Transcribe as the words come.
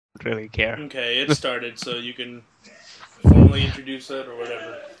really care. Okay, it started, so you can formally introduce it or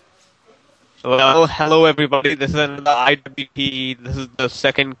whatever. Well, hello everybody. This is another IWT. This is the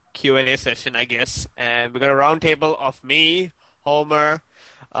second Q&A session, I guess. And we got a roundtable of me, Homer,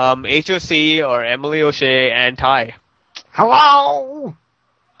 HOC, or Emily O'Shea, and Ty. Hello!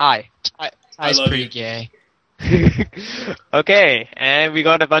 Hi. Ty's love pretty you. gay. Okay, and we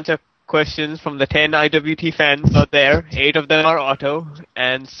got a bunch of questions from the 10 IWT fans out there. 8 of them are auto.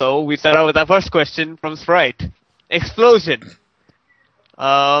 And so we start out with our first question from Sprite. Explosion.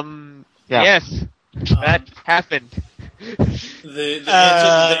 Yes, that happened. The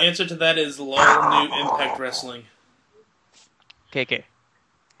answer to that is LOL New Impact Wrestling. KK.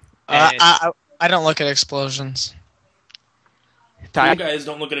 I don't look at explosions. Ty. You guys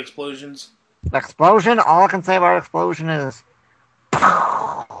don't look at explosions. Explosion? All I can say about explosion is... That's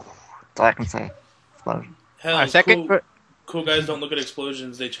all I can say. Explosion. Hell, Our second cool guys don't look at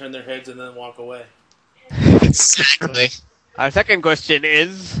explosions. They turn their heads and then walk away. Exactly. Our second question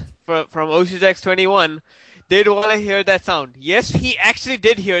is from OshieX21. Did Walleh hear that sound? Yes, he actually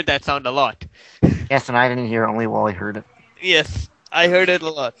did hear that sound a lot. Yes, and I didn't hear it, only Walleh heard it. Yes, I heard it a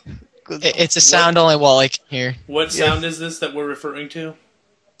lot. It's a sound only Walleh can hear. What sound is this that we're referring to?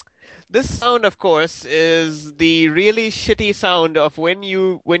 This sound, of course, is the really shitty sound of when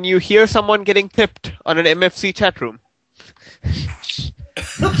you hear someone getting pipped on an MFC chat room.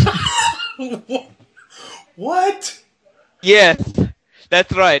 What? Yes,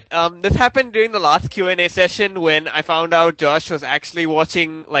 that's right. This happened during the last Q&A session when I found out Josh was actually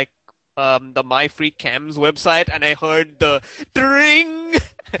watching the My Free Cams website, and I heard the dring.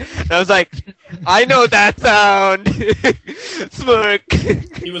 And I was like, I know that sound. Smirk.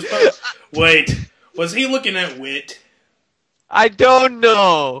 He was wait, was he looking at Wit? I don't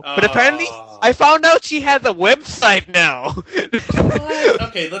know, but apparently I found out she has a website now. What?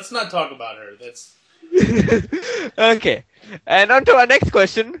 Okay, let's not talk about her. That's Okay, and on to our next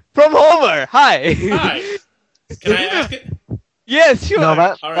question from Homer. Hi. Hi. Can I ask it? Yes, sure. No,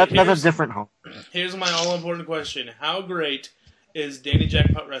 All right, that's a different home. Here's my all-important question. How great is Danny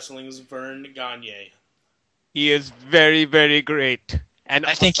Jackpot Wrestling's Vern Gagne? He is very, very great. And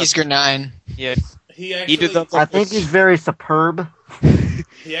I think he's Grenine. Yes. He He did actually, I think he's very superb.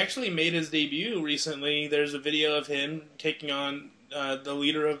 he actually made his debut recently. There's a video of him taking on the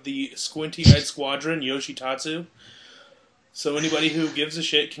leader of the Squinty-Eyed Squadron, Yoshitatsu. So anybody who gives a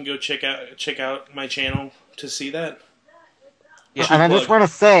shit can go check out my channel to see that. Yeah. And I just want to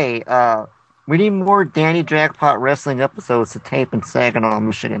say, we need more Danny Jackpot Wrestling episodes to tape in Saginaw,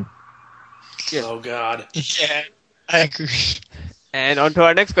 Michigan. Yes. Oh God. Yeah, I agree. And on to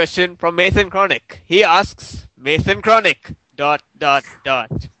our next question from Mason Chronic. He asks, Mason Chronic, ... Fuck that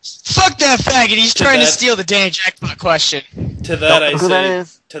faggot! He's trying to steal the Danny Jackpot question. To that I Who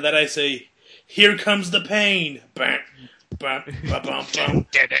that is? say, here comes the pain. Bam, bam, ba bum bum,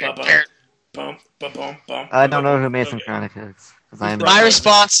 ba bum, bum, bum, bum. I don't know who Mason Okay. Chronic is. 'Cause I am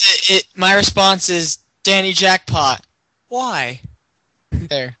My response is Danny Jackpot. Why?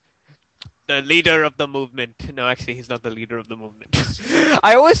 There. The leader of the movement. No, actually, he's not the leader of the movement.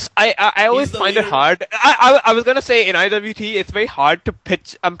 I always He's the find it leader. hard. I was gonna say in IWT, it's very hard to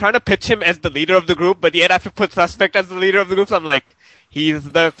pitch. I'm trying to pitch him as the leader of the group, but yet I have to put Suspect as the leader of the group. So I'm like, he's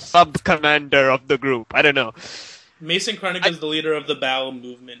the sub commander of the group. I don't know. Mason Chronic is the leader of the bowel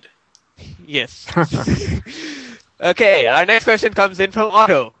movement. Yes. Okay, our next question comes in from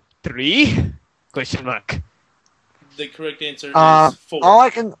Otto. 3? Question mark. The correct answer is 4.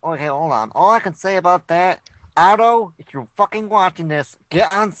 Okay, hold on. All I can say about that, Otto, if you're fucking watching this,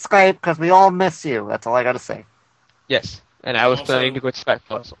 get on Skype because we all miss you. That's all I gotta say. Yes, and I was Also- planning to go Skype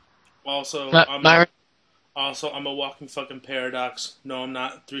also. Also, I'm a walking fucking paradox. No, I'm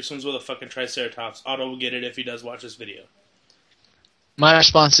not. Threesomes with a fucking Triceratops. Otto will get it if he does watch this video. My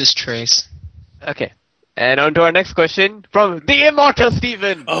response is Trace. Okay, and on to our next question from the immortal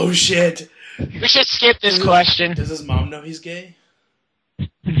Steven. Oh shit! We should skip this question. Does his mom know he's gay?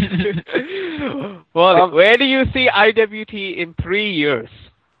 Well, where do you see IWT in 3 years?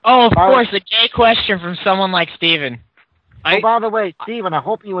 Oh, of course, a gay question from someone like Steven. Oh, by the way, Steven, I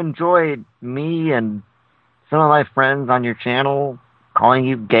hope you enjoyed me and some of my friends on your channel calling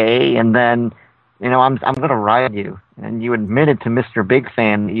you gay, and then, I'm gonna ride you. And you admitted to Mr. Big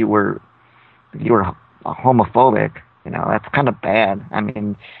Fan that you were homophobic. That's kind of bad. I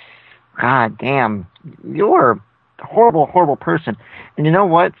mean, god damn, you're a horrible, horrible person. And you know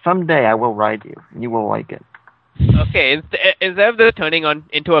what? Someday I will ride you, and you will like it. Okay, instead of this turning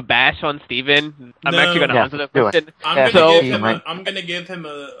into a bash on Steven, I'm actually going to answer the do it. question. I'm gonna give him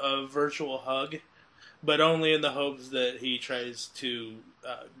a virtual hug but only in the hopes that he tries to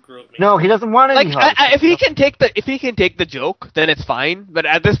grope me. No, he doesn't want any hugs. If he can take the joke, then it's fine. But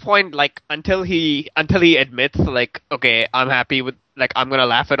at this point, like until he admits, like, okay, I'm happy with, like, I'm gonna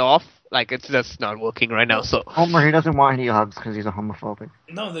laugh it off. Like, it's just not working right now. So Homer, he doesn't want any hugs because he's a homophobic.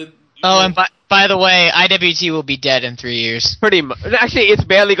 No, and by the way, IWT will be dead in 3 years. pretty much. Actually, it's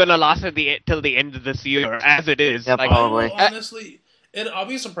barely gonna last till the end of this year, as it is. Yep. Like, Probably. Honestly, I'll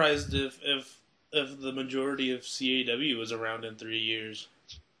be surprised if the majority of CAW is around in 3 years.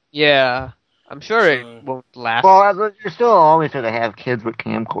 yeah, I'm sure it won't last. Well, you're still always going to have kids with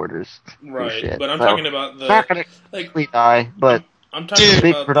camcorders. Right, Shit, but I'm so talking about it's not going to completely die, but I'm talking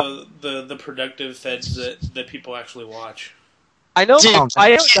Big about the productive feds that people actually watch. I know Dude,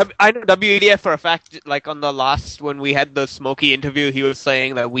 I know WEDF for a fact. Like on the last when we had the Smokey interview, he was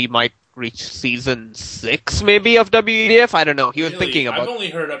saying that we might reach season 6 maybe of WEDF. I don't know. He was Really, thinking about. I've only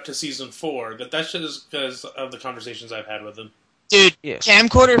heard up to season 4, but that's just because of the conversations I've had with him. Dude, Yeah.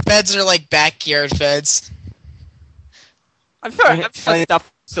 camcorder feds are like backyard feds. I'm sure stuff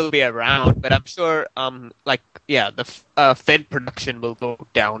will still be around, but I'm sure the Fed production will go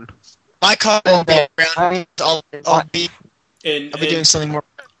down. My car will be around. I'll be And doing something more.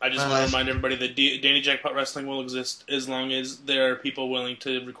 I just want to remind everybody that Danny Jackpot Wrestling will exist as long as there are people willing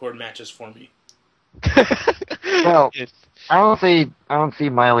to record matches for me. Well, Yes. I don't see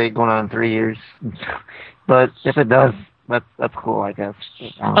Miley going on 3 years, but if it does, that's cool, I guess.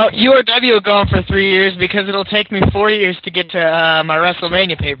 Oh, URW will go on for 3 years because it'll take me 4 years to get to my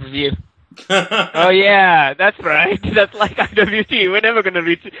WrestleMania pay-per-view. Oh yeah, that's right. That's like IWT. We're never gonna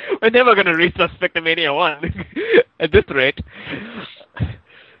reach Suspectomania 1 at this rate.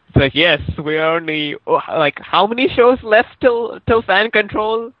 It's like, yes, we are only like, how many shows left till Fan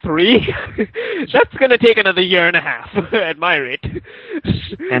Control? 3. That's gonna take another year and a half at my rate.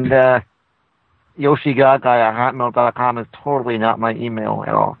 And YoshiGaga@hotmail.com is totally not my email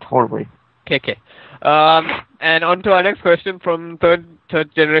at all. Totally. Okay. And on to our next question from third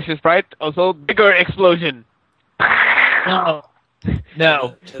generation Sprite. Also, bigger explosion. No.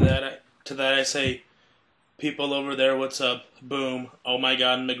 No. To that I say, people over there, what's up? Boom. Oh my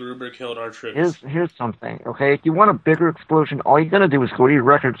god, McGruber killed our troops. Here's something, okay? If you want a bigger explosion, all you're gonna do is go to your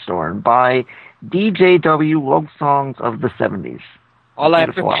record store and buy DJW love songs of the 70s. All I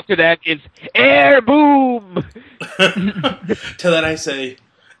have to say to that is air boom. To that I say,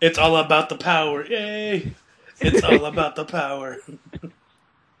 it's all about the power. Yay! It's all about the power.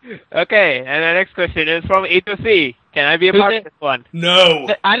 Okay, and the next question is from HOC. Can I be a part of this one? No.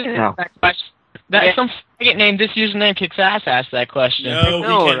 I didn't No. ask that question. Some faggot named This Username Kicks Ass asked that question. No,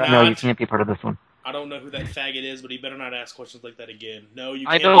 No, he cannot. No, you can't be part of this one. I don't know who that faggot is, but he better not ask questions like that again. No, you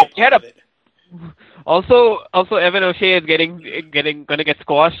I can't know. be a part of it. Also, Evan O'Shea is gonna get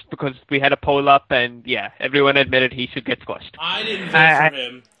squashed because we had a poll up, and yeah, everyone admitted he should get squashed. I didn't vote for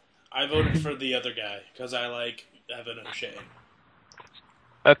him. I voted for the other guy because I like Evan O'Shea.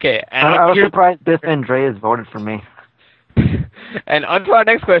 Okay, and I was surprised Biff Andreas voted for me. and on to our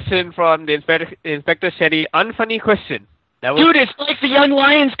next question from the Inspector Shetty. Unfunny question. That was Dude, it's like the Young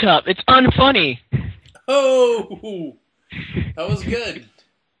Lions Cup. It's unfunny. Oh, that was good.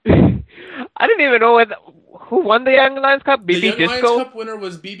 I didn't even know who won the Young Lions Cup. The BB Young Disco. Lions Cup winner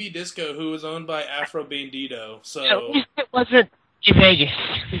was BB Disco, who was owned by Afro Bandito. At So least it wasn't Vegas.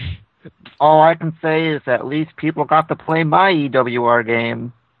 All I can say is at least people got to play my EWR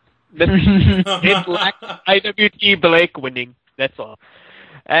game. It lacked IWT Blake winning. That's all.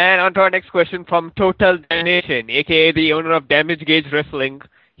 And on to our next question from Total Damnation, aka the owner of Damage Gauge Wrestling.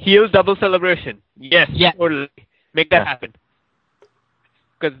 Heel double celebration. Yes, Yeah. totally. Make that happen.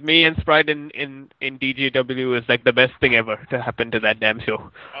 Because me and Sprite in DGW is like the best thing ever to happen to that damn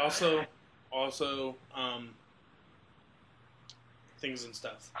show. also, things and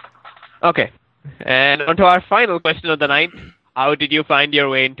stuff. Okay. And on to our final question of the night. How did you find your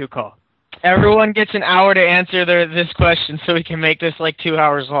way into CAW? Everyone gets an hour to answer this question so we can make this like 2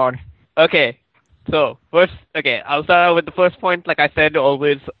 hours long. Okay. So, first, I'll start out with the first point. Like I said,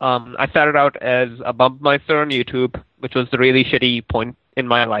 always, I started out as a Bumpmeister on YouTube, which was the really shitty point in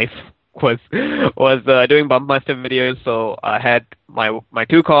my life, was doing Bumpmeister videos. So I had my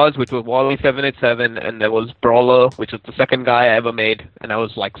two CAWs, which was Walleh 787, and there was Brawler, which was the second guy I ever made, and I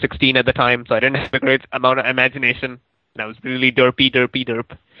was like 16 at the time, so I didn't have a great amount of imagination, and I was really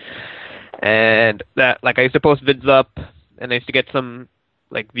derp. And that, like, I used to post vids up, and I used to get some,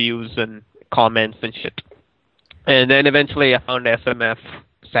 like, views and comments and shit. And then eventually I found SMF,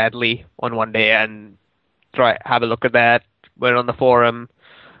 sadly, on one day, and have a look at that. Went on the forum.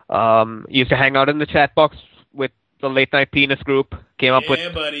 Used to hang out in the chat box with the Late Night Penis group. Came up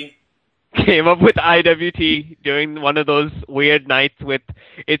with buddy. came up with IWT during one of those weird nights with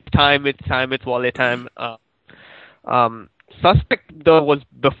it's time, it's Walleh time. Suspect though was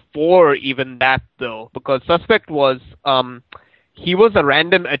before even that though, because Suspect was he was a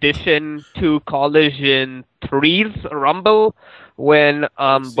random addition to Collision 3's Rumble when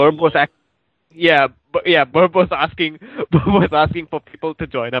Burb was Burb was asking for people to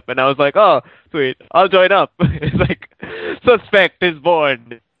join up, and I was like, oh sweet, I'll join up. It's like Suspect is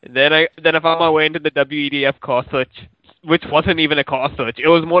born. And then I found my way into the WEDF core search, which wasn't even a core search. It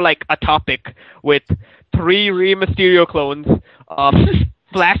was more like a topic with 3 Rey Mysterio clones,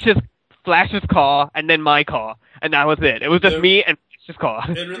 Flash's car, and then my car, and that was it. It was just me and Flash's car.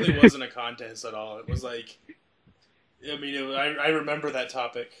 It really wasn't a contest at all. It was like, I mean, I remember that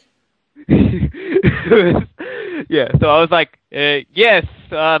topic. Yeah, so I was like, yes,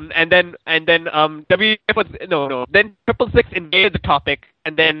 and then WEDF was then 666 invaded the topic,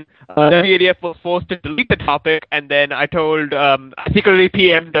 and then WEDF was forced to delete the topic, and then I told I secretly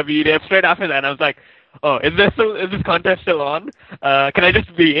PM'd WEDF straight after that, and I was like, oh, is this contest still on? Can I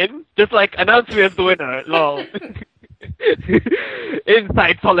just be in? Just like announce me as the winner, lol.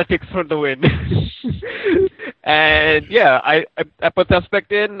 Inside politics for the win. And yeah, I put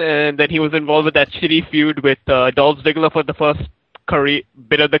Suspect in, and then he was involved with that shitty feud with Dolph Ziggler for the first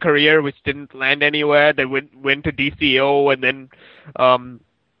bit of the career, which didn't land anywhere. They went to DCO, and then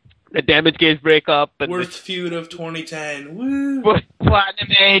the Damage Gauge breakup. And worst feud of 2010. Woo!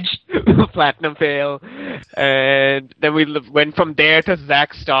 Platinum age. Platinum fail. And then we went from there to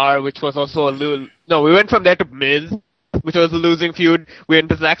Zack Starr, which was also we went from there to Miz, which was a losing feud. We went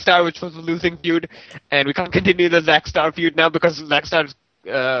to Zack Starr, which was a losing feud. And we can't continue the Zack Starr feud now because Zack Starr's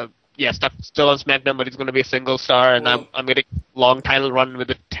still on SmackDown, but he's going to be a single star, and I'm getting long title run with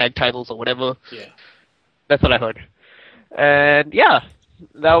the tag titles or whatever. Yeah. That's what I heard. And yeah,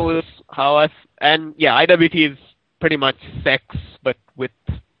 that was how IWT is pretty much sex, but with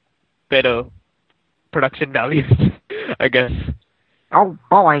better production values, I guess. Oh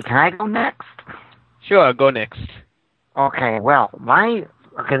boy, can I go next? Sure, go next. Okay, well,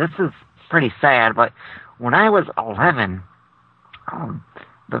 this is pretty sad, but when I was 11,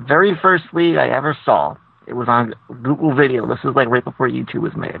 the very first league I ever saw, it was on Google Video. This was like right before YouTube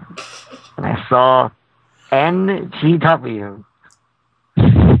was made. And I saw NGW.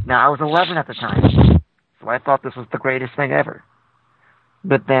 Now, I was 11 at the time, so I thought this was the greatest thing ever.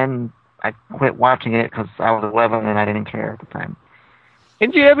 But then I quit watching it because I was 11 and I didn't care at the time.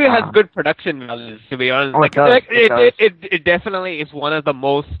 NGW has good production values, to be honest. Oh, it does. It definitely is one of the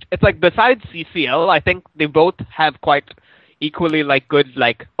most... It's like, besides CCL, I think they both have quite equally, like, good,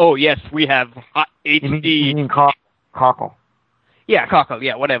 like, oh, yes, we have HD... You mean Cockle? Yeah, Cockle,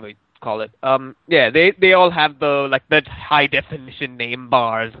 yeah, whatever you call it. They all have the high-definition name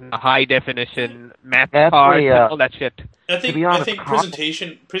bars and the high-definition map bars and all that shit. I think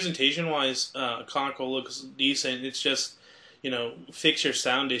presentation-wise, Cockle looks decent. It's just... fix your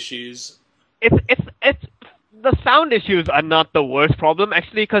sound issues. It's the sound issues are not the worst problem,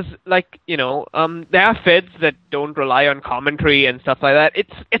 actually, because, there are feds that don't rely on commentary and stuff like that.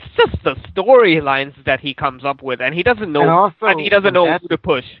 It's just the storylines that he comes up with, and he doesn't know, who to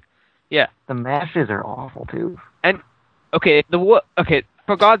push. Yeah. The matches are awful, too. And,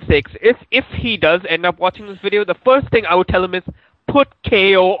 for God's sakes, if he does end up watching this video, the first thing I would tell him is, put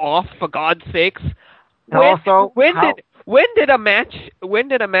KO off, for God's sakes. When did a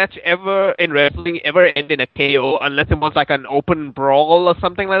match ever in wrestling ever end in a KO unless it was like an open brawl or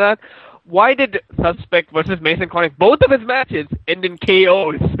something like that? Why did Suspect versus Mason Chronic, both of his matches, end in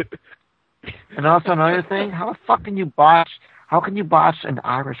KOs? And also another thing, how can you botch an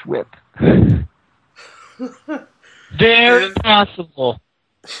Irish whip? Very possible.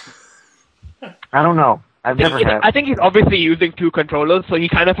 I don't know. I've never had. I think he's obviously using 2 controllers, so he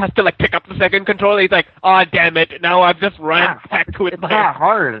kind of has to pick up the second controller. He's like, "Ah, damn it! Now I've just run back to it." It's not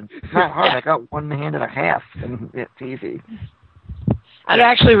hard. It's not hard. I got one hand and a half, and it's easy. It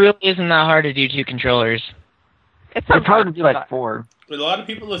actually really isn't that hard to do 2 controllers. It's hard to do 4. But a lot of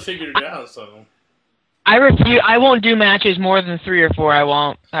people have figured it out. So I refuse. I won't do matches more than 3 or 4. I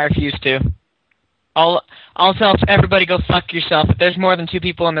won't. I refuse to. I'll tell everybody go fuck yourself. If there's more than 2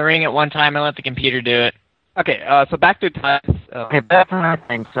 people in the ring at one time, I let the computer do it. Okay, so back to Ty's... back to my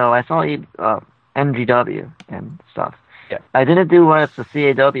thing. So I saw MGW and stuff. Yeah. I didn't do one at the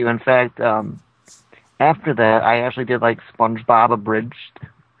CAW. In fact, after that, I actually did SpongeBob Abridged,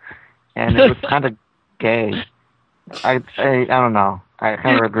 and it was kind of gay. I don't know. I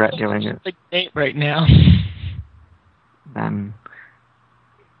kind of regret doing it. Big date right now. And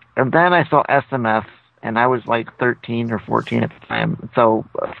then I saw SMF, and I was like 13 or 14 at the time, so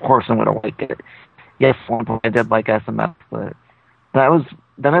of course I'm gonna like it. Yes, at one point I did like SMF, but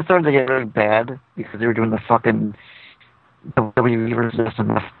then I started to get really bad because they were doing the fucking WWE versus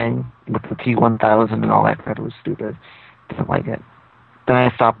SMF thing with the T1000 and all that crap. It was stupid. Didn't like it. Then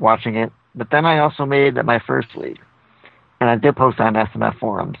I stopped watching it, but then I also made my first league, and I did post on SMF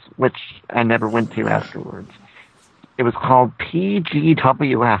forums, which I never went to afterwards. It was called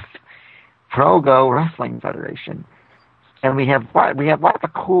PGWF, Pro Go Wrestling Federation. And we have lots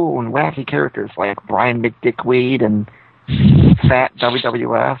of cool and wacky characters like Brian McDickweed and Fat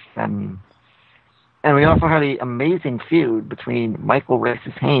WWF, and we also had the amazing feud between Michael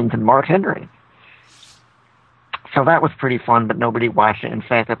Racist Haynes and Mark Henry. So that was pretty fun, but nobody watched it. In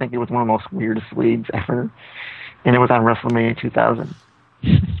fact, I think it was one of the most weirdest leagues ever, and it was on WrestleMania 2000.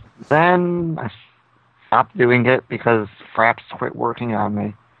 Then I stopped doing it because Fraps quit working on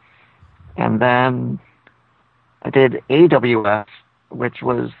me, and then I did AWF, which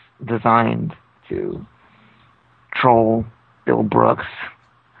was designed to troll Bill Brooks,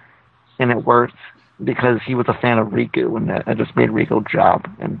 and it worked because he was a fan of Riku, and I just made Riku job,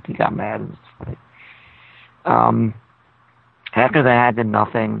 and he got mad. After that, I did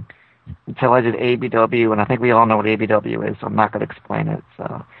nothing until I did ABW, and I think we all know what ABW is, so I'm not going to explain it.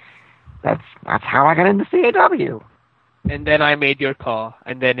 So that's how I got into CAW. And then I made your call,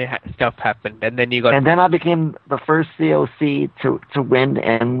 and then stuff happened, and then you got. And then I became the first COC to win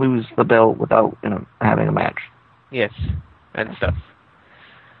and lose the belt without having a match. Yes, and stuff.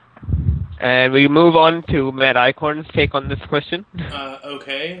 And we move on to Matt Icorn's take on this question.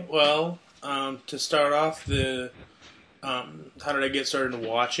 Okay, well, to start off, how did I get started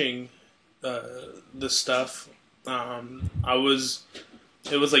watching this stuff?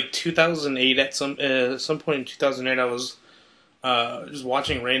 It was like 2008 at some point in 2008. I was just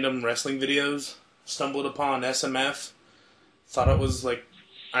watching random wrestling videos. Stumbled upon SMF. Thought it was at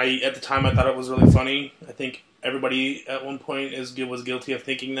the time I thought it was really funny. I think everybody at one point was guilty of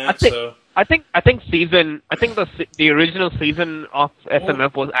thinking that. I think the original season of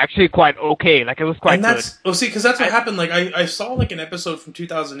SMF was actually quite okay. Like, it was quite good. Because that's what happened. Like, I saw like an episode from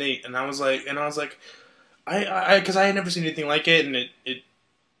 2008, and I was like, because I had never seen anything like it, and it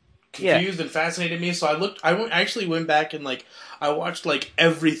confused and fascinated me. So I actually went back and I watched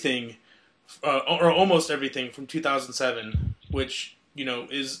everything, or almost everything from 2007, which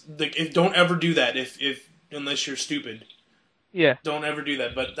is don't ever do that unless you're stupid. Yeah. Don't ever do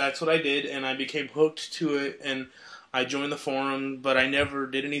that. But that's what I did, and I became hooked to it, and I joined the forum, but I never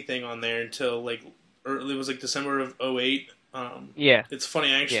did anything on there until it was December of 2008. Yeah. It's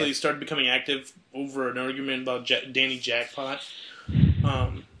funny, I actually started becoming active over an argument about Danny Jackpot.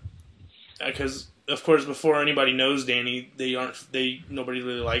 Because of course, before anybody knows Danny, nobody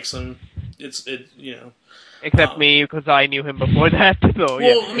really likes him. Except me, because I knew him before that. So,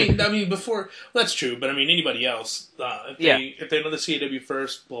 well, I mean, before that's true, but I mean, anybody else, if they know the CAW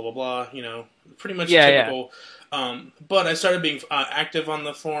first, blah blah blah, pretty much typical. Yeah. But I started being active on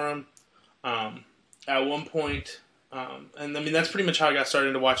the forum at one point, and I mean that's pretty much how I got started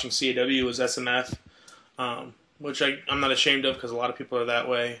into watching CAW was SMF, which I'm not ashamed of because a lot of people are that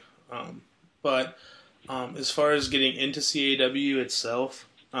way. But as far as getting into CAW itself,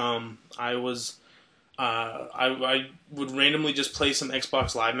 I would randomly just play some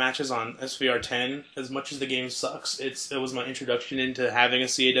Xbox Live matches on SVR10. As much as the game sucks, it was my introduction into having a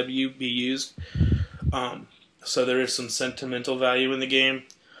CAW be used. So there is some sentimental value in the game.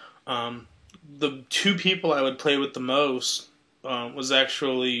 The two people I would play with the most was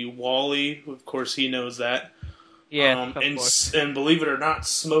actually Walleh. Of course, he knows that. Yeah, and believe it or not,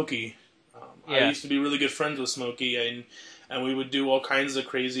 Smokey. Yeah. I used to be really good friends with Smokey, and we would do all kinds of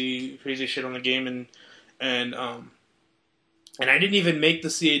crazy shit on the game, and I didn't even make the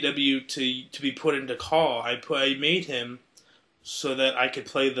CAW to be put into call. I made him so that I could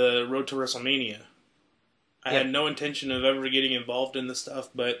play the Road to WrestleMania. I had no intention of ever getting involved in this stuff,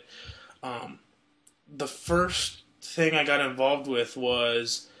 but the first thing I got involved with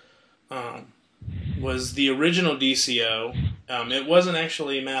was the original DCO. It wasn't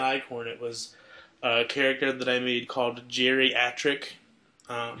actually Matt Icorn. It was a character that I made called Jerry Attrick,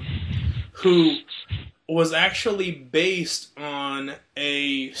 who was actually based on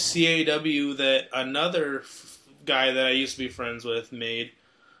a CAW that another guy that I used to be friends with made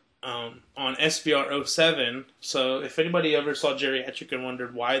on SVR07. So if anybody ever saw Jerry Attrick and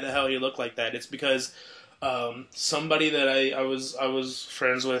wondered why the hell he looked like that, it's because somebody that I was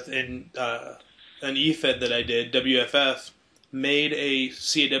friends with in an EFED that I did, WFF, made a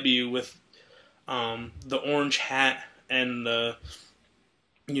CAW with the orange hat and the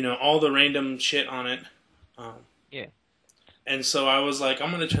all the random shit on it. Yeah. And so I was like,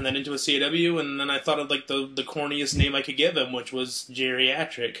 I'm going to turn that into a CAW, and then I thought of like the corniest name I could give him, which was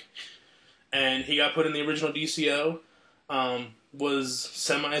Geriatric. And he got put in the original DCO, was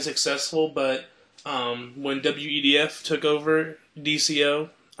semi-successful, but when WEDF took over DCO,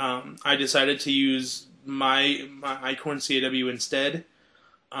 I decided to use my Icorn CAW instead.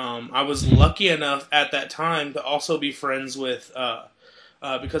 I was lucky enough at that time to also be friends with,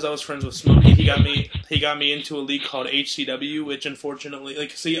 because I was friends with Smokey, he got me into a league called HCW, which unfortunately,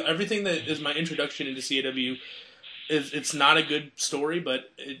 everything that is my introduction into CAW, it's not a good story, but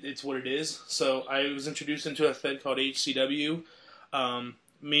it's what it is. So I was introduced into a fed called HCW.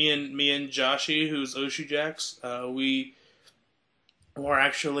 Me and Joshi, who's Oshu Jax, we were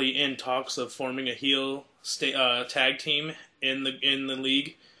actually in talks of forming a heel tag team in the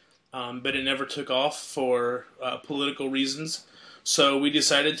league, but it never took off for political reasons. So we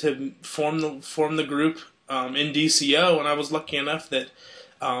decided to form the group in DCO, and I was lucky enough that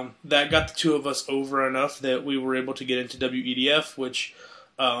that got the two of us over enough that we were able to get into WEDF, which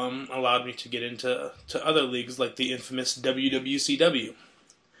allowed me to get into other leagues like the infamous WWCW.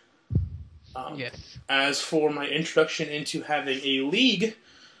 Yes. As for my introduction into having a league,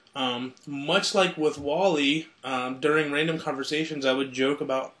 much like with Walleh, during random conversations I would joke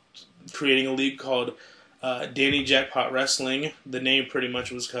about creating a league called Danny Jackpot Wrestling. The name pretty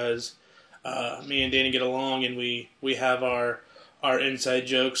much was because me and Danny get along and we have our inside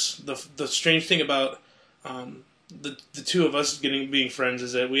jokes. The strange thing about the two of us being friends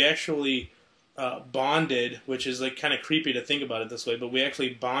is that we actually bonded, which is like kind of creepy to think about it this way, but we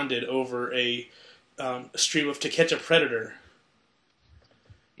actually bonded over a stream of To Catch a Predator.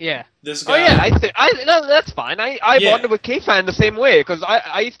 Yeah. This guy. Oh yeah, no, that's fine. I Yeah. bonded with K-Fan the same way because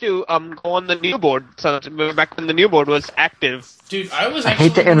I used to go on the new board back when the new board was active. Dude, I was I actually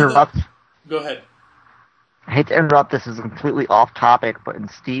hate to interrupt. Go ahead. I hate to interrupt. This is completely off topic, but in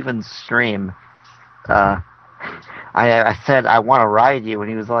Steven's stream, I said I want to ride you, and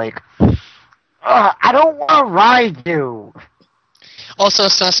he was like, "I don't want to ride you." Also,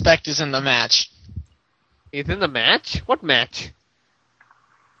 Suspect is in the match. He's in the match? What match?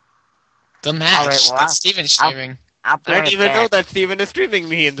 The match All right, well, that Steven's streaming. I'll I don't even know that Steven is streaming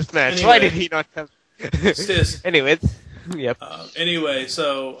me in this match. Why Anyway. did he not tell Sis. Anyways, yep. Anyway,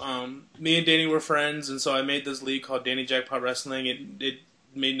 so me and Danny were friends, and so I made this league called Danny Jackpot Wrestling. It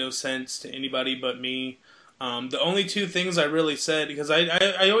made no sense to anybody but me. The only two things I really said, because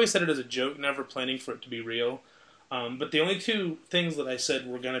I always said it as a joke, never planning for it to be real, but the only two things that I said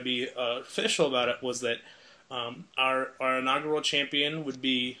were going to be official about it was that our inaugural champion would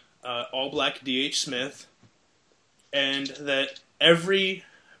be all-black D.H. Smith, and that every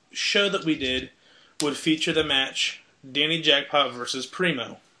show that we did would feature the match Danny Jackpot versus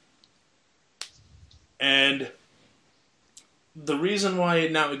Primo. And the reason why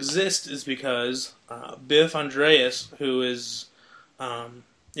it now exists is because Biff Andreas, who is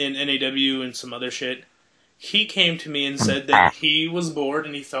in NAW and some other shit, he came to me and said that he was bored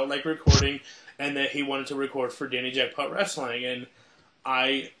and he felt like recording and that he wanted to record for Danny Jackpot Wrestling. And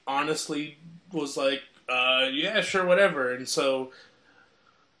I honestly was like, yeah, sure, whatever. And so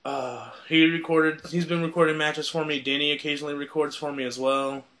he's been recording matches for me. Danny occasionally records for me as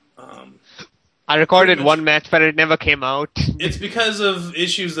well. I recorded one match, but it never came out. It's because of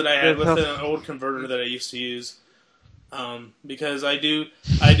issues that I had with an old converter that I used to use. Because I do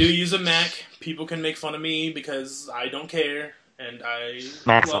use a Mac. People can make fun of me because I don't care, and I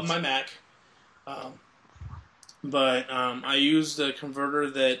love my Mac. But I used a converter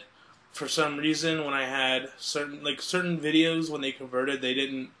that, for some reason, when I had certain videos, when they converted, they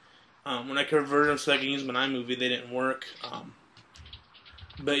didn't. When I converted them so I could use them in iMovie, they didn't work.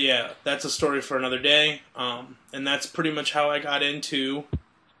 But yeah, that's a story for another day. And that's pretty much how I got into.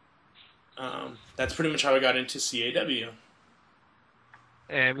 CAW.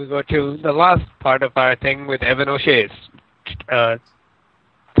 And we go to the last part of our thing with Evan O'Shea's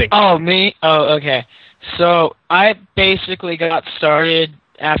thing. Oh, me? Oh, okay. So, I basically got started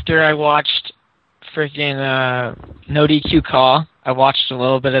after I watched freaking No DQ Call. I watched a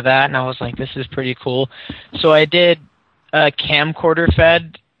little bit of that, and I was like, this is pretty cool. So I did a camcorder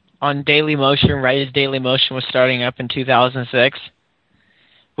fed on Daily Motion right as Daily Motion was starting up in 2006,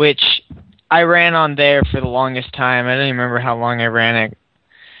 which I ran on there for the longest time. I don't even remember how long I ran it.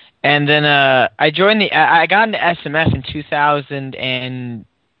 And then I got into SMF in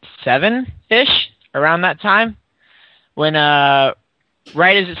 2007-ish, around that time, when right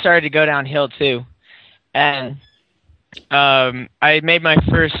as it started to go downhill too. And I made my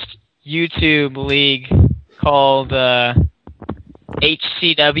first YouTube league called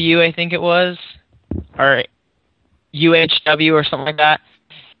HCW, I think it was, or UHW or something like that.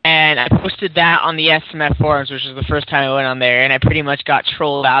 And I posted that on the SMF forums, which was the first time I went on there, and I pretty much got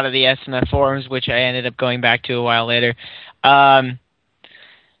trolled out of the SMF forums, which I ended up going back to a while later. And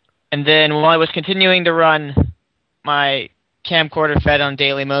then while I was continuing to run my camcorder fed on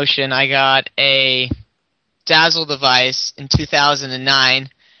Daily Motion, I got a Dazzle device in 2009.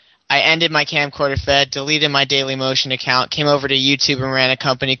 I ended my camcorder fed, deleted my Daily Motion account, came over to YouTube and ran a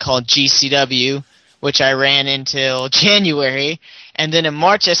company called GCW, which I ran until January. And then in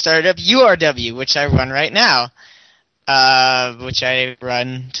March, I started up URW, which I run right now, which I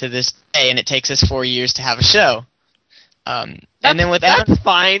run to this day, and it takes us 4 years to have a show. And then with that's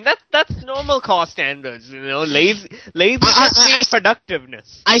fine. That's normal cost standards. You know, laziness means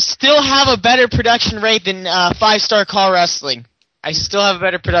productiveness. I still have a better production rate than 5-Star Call Wrestling. I still have a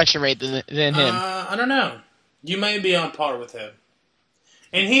better production rate than him. I don't know. You might be on par with him,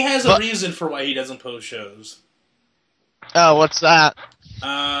 and he has a reason for why he doesn't post shows. Oh, what's that?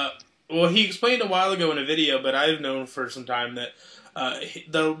 Well, he explained a while ago in a video, but I've known for some time that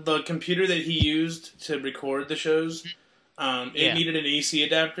the computer that he used to record the shows, it needed an AC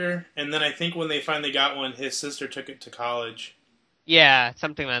adapter, and then I think when they finally got one, his sister took it to college. Yeah,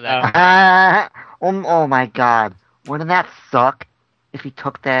 something like that. Oh my god. Wouldn't that suck if he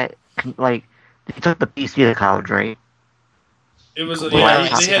took that, like, if he took the PC to college, right? It was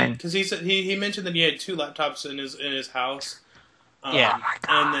because he said he mentioned that he had 2 laptops in his house. Oh my god.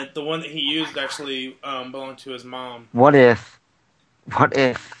 And that the one that he used actually belonged to his mom. What if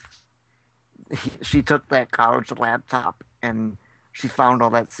she took that college laptop and she found all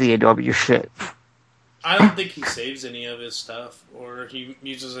that CAW shit? I don't think he saves any of his stuff, or he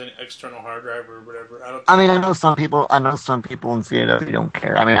uses an external hard drive or whatever. I know some people in CAW don't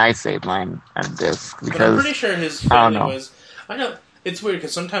care. I mean, I saved mine on disk because but I'm pretty sure his family was. I know it's weird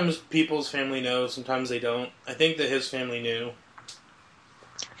because sometimes people's family knows, sometimes they don't. I think that his family knew.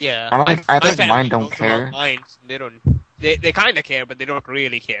 Yeah, I think mine don't care. They don't. They kind of care, but they don't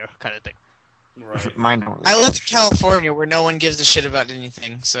really care, kind of thing. Right. Mine don't. I live in California where no one gives a shit about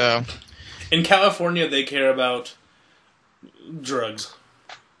anything, so. In California, they care about drugs.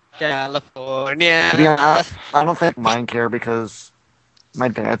 California. Yeah, I don't think mine care because my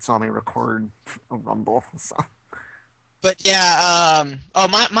dad saw me record a Rumble, so. But yeah,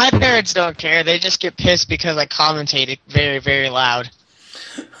 my parents don't care. They just get pissed because I commentate it very, very loud.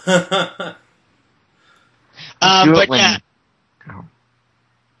 But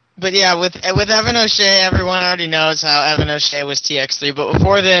yeah, with Evan O'Shea, everyone already knows how Evan O'Shea was TX3. But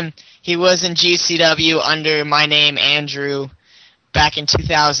before then, he was in GCW under my name, Andrew, back in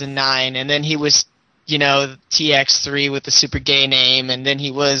 2009. And then he was, TX3 with the super gay name. And then he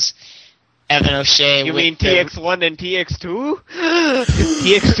was Evan O'Shea. You mean TX1 and TX2?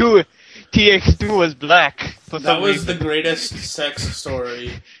 TX2 was black. That was the greatest sex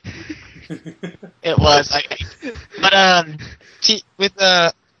story. It was.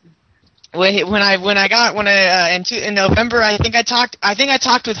 In November, I think I talked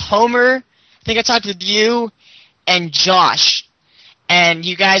with Homer. I think I talked with you and Josh, and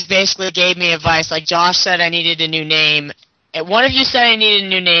you guys basically gave me advice. Like Josh said, I needed a new name. And one of you said I needed a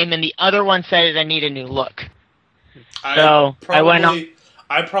new name, and the other one said I need a new look. I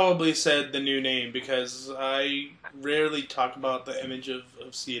probably said the new name because I rarely talk about the image of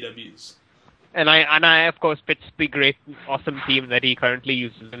CAWs. And I of course pitched the great, awesome team that he currently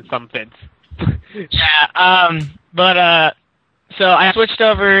uses in some feds. So I switched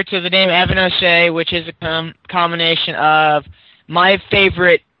over to the name Evan O'Shea, which is a combination of my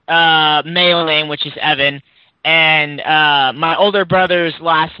favorite male name, which is Evan, and my older brother's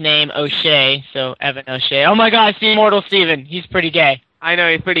last name, O'Shea, so Evan O'Shea. Oh my god, it's the immortal Steven. He's pretty gay. I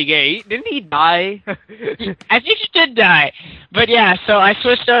know, he's pretty gay. Didn't he die? I think he did die. But yeah, so I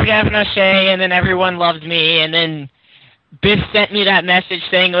switched over to Evan O'Shea, and then everyone loved me, and then Biff sent me that message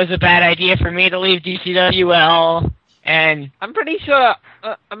saying it was a bad idea for me to leave DCWL, and I'm pretty sure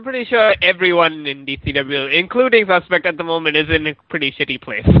everyone in DCW, including Suspect at the moment, is in a pretty shitty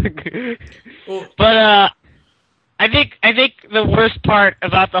place. But I think the worst part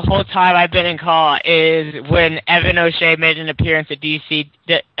about the whole time I've been in call is when Evan O'Shea made an appearance at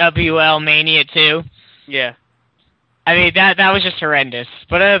DCWL Mania 2. Yeah. I mean that was just horrendous.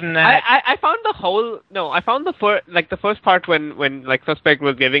 But other than that, I found the first part when like Suspect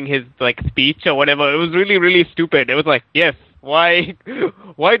was giving his like speech or whatever. It was really, really stupid. It was like, yes, why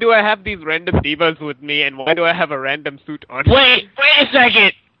do I have these random divas with me, and why do I have a random suit on? Wait a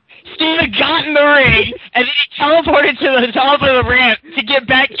second. Steven got in the ring, and then he teleported to the top of the ramp to get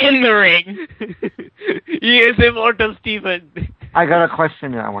back in the ring. He is immortal Steven. I got a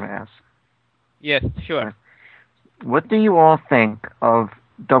question that I want to ask. Yes, sure. What do you all think of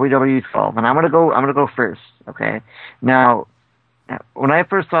WWE12? And I'm gonna go first. Okay. Now, when I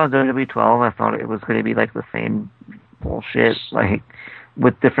first saw WWE12, I thought it was going to be like the same bullshit, like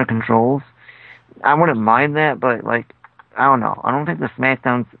with different controls. I wouldn't mind that, but like, I don't know. I don't think the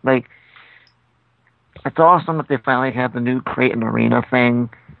SmackDown's like. It's awesome that they finally have the new Crate and Arena thing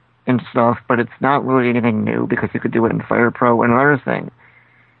and stuff, but it's not really anything new because you could do it in Fire Pro. And another thing,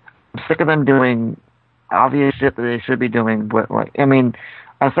 I'm sick of them doing obvious shit that they should be doing. But like, I mean,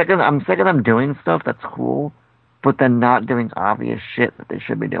 I'm sick of them doing stuff that's cool, but then not doing obvious shit that they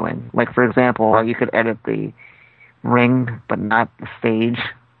should be doing. Like, for example, you could edit the ring, but not the stage.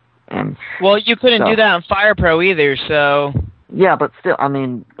 And Well, you couldn't stuff. do that on Fire Pro either, so... Yeah, but still, I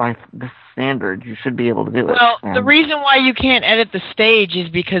mean, by the standard, you should be able to do it. Well, the And- reason why you can't edit the stage is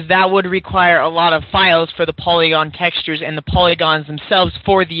because that would require a lot of files for the polygon textures and the polygons themselves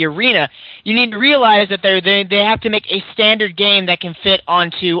for the arena. You need to realize that they have to make a standard game that can fit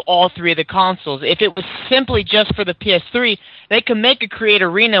onto all three of the consoles. If it was simply just for the PS3, they could make a Create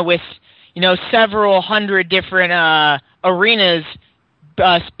Arena with, several hundred different arenas,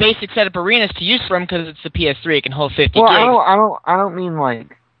 basic setup arenas to use for them because it's the PS3. It can hold 50 Well, gigs. I don't mean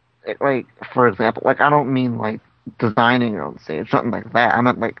like, for example, like I don't mean like designing your own stage, something like that. I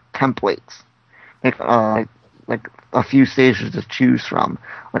meant like templates, like a few stages to choose from.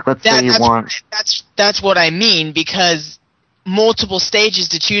 Like, let's say you want. That's what I mean, because multiple stages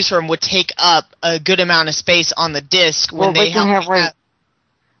to choose from would take up a good amount of space on the disc. Well, they can have like,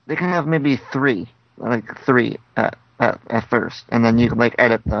 they can have maybe three at first, and then you can like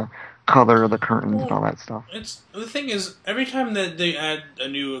edit the color of the curtains and all that stuff. The thing is, every time that they add a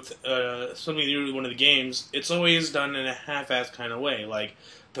new something new to one of the games, it's always done in a half-assed kind of way. Like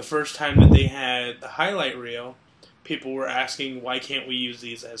the first time that they had the highlight reel, people were asking, "Why can't we use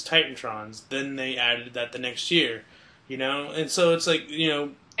these as Titantrons?" Then they added that the next year, and so it's like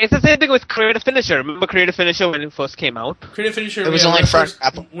It's the same thing with Creative Finisher. Remember Creative Finisher when it first came out? Creative Finisher. It was only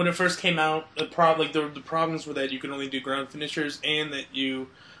when it first came out. The problems were that you could only do ground finishers, and that you.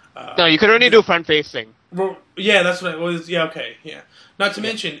 No, you could only do front facing. Well, yeah, that's what it was. Yeah, okay, yeah. Not to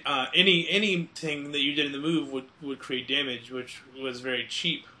mention, anything that you did in the move would create damage, which was very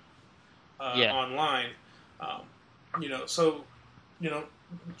cheap online. So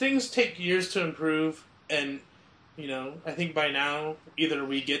things take years to improve, and I think by now either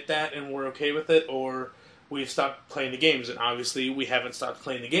we get that and we're okay with it, or we've stopped playing the games. And obviously, we haven't stopped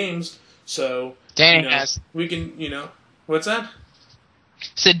playing the games, so Danny has. We can, what's that?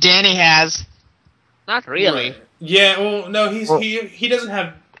 So Danny has. Not really. Right. Yeah, well, no, he doesn't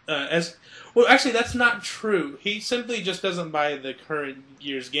have well. Actually, that's not true. He simply just doesn't buy the current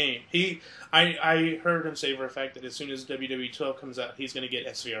year's game. I heard him say for a fact that as soon as WWE12 comes out, he's going to get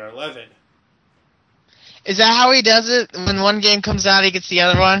SVR 11. Is that how he does it? When one game comes out, he gets the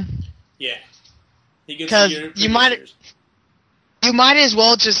other one? Yeah, he gets because the you might as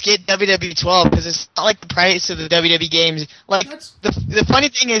well just get WWE12 because it's not like the price of the WWE games. Like the funny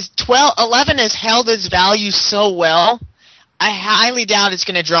thing is, 11 has held its value so well. I highly doubt it's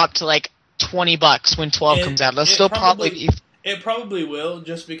going to drop to like $20 when 12 comes out. It'll still probably be. It probably will,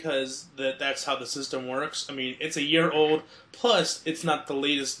 just because that's how the system works. I mean, it's a year old. Plus, it's not the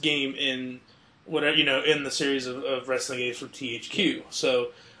latest game in whatever in the series of wrestling games from THQ. So.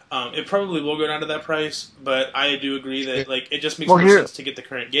 It probably will go down to that price, but I do agree that it just makes more sense to get the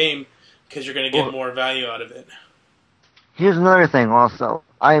current game because you're going to get more value out of it. Here's another thing also.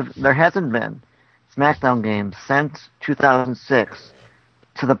 There hasn't been SmackDown games since 2006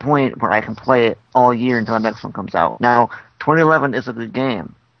 to the point where I can play it all year until the next one comes out. Now, 2011 is a good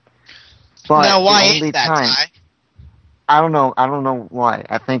game. But now, why the only is that, Ty? I don't know why.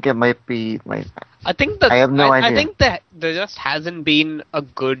 I think it might be like... I think that I have no idea. I think that there just hasn't been a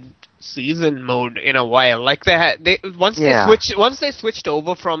good season mode in a while. Like once they switched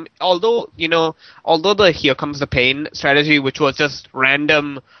over from although the Here Comes the Pain strategy, which was just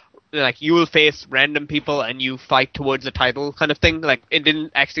random, like you will face random people and you fight towards a title kind of thing. Like it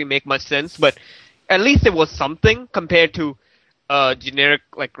didn't actually make much sense, but at least it was something compared to generic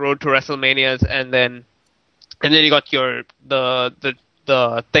like Road to WrestleManias, and then you got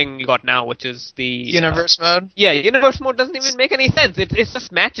the thing you got now, which is the Universe mode? Yeah, Universe mode doesn't even make any sense. It's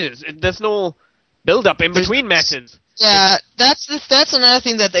just matches. There's no build-up in between matches. Yeah, that's another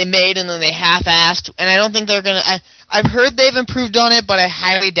thing that they made and then they half-assed, and I don't think they're gonna... I've heard they've improved on it, but I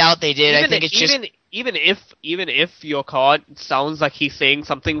highly doubt they did. I think it's just... Even if your card sounds like he's saying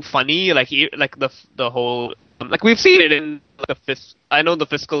something funny, like the whole... Like, we've seen it in I know the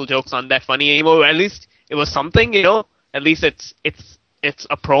fiscal jokes aren't that funny anymore, at least it was something, at least it's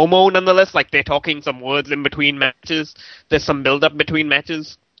a promo nonetheless. Like they're talking some words in between matches. There's some build up between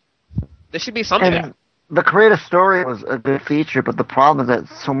matches. There should be something. And the creative story was a good feature, but the problem is that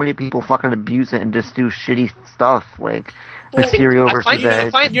so many people fucking abuse it and just do shitty stuff like Mysterio versus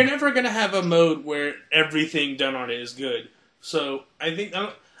Edge. You're never gonna have a mode where everything done on it is good. So I think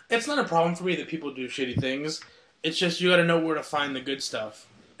it's not a problem for me that people do shitty things. It's just you got to know where to find the good stuff,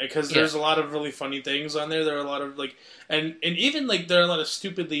 because there's a lot of really funny things on there. There are a lot of like, and even like there are a lot of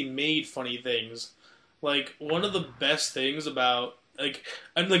stupidly made funny things. Like one of the best things about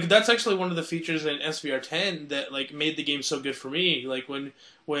that's actually one of the features in SVR10 that like made the game so good for me. Like when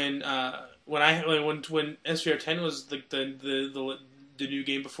SVR10 was like the new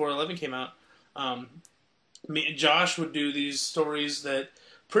game before 11 came out. Josh would do these stories that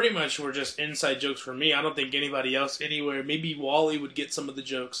pretty much were just inside jokes for me. I don't think anybody else anywhere. Maybe Walleh would get some of the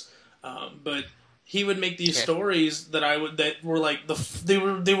jokes, but he would make these stories that were like they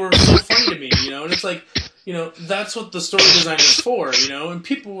were so funny to me, and it's like. That's what the story design is for, and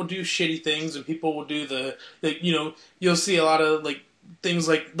people will do shitty things, and people will do you'll see a lot of, like, things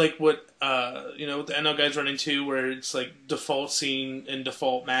like what, the NL guys run into, where it's, like, default scene and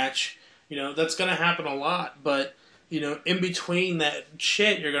default match, that's gonna happen a lot, but, in between that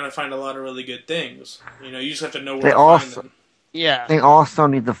shit, you're gonna find a lot of really good things, you just have to know where to find them. Yeah. They also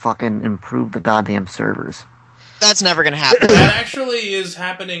need to fucking improve the goddamn servers. That's never gonna happen. That actually is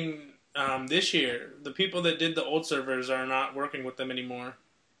happening this year. The people that did the old servers are not working with them anymore.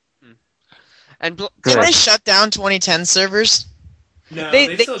 And did they shut down 2010 servers? No,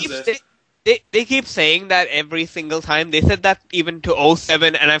 they still exist. They keep saying that every single time. They said that even to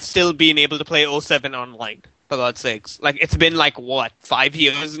 07, and I've still been able to play 07 online, for God's sakes. Like, it's been, 5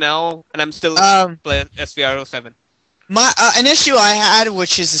 years now, and I'm still playing SVR 07. An issue I had,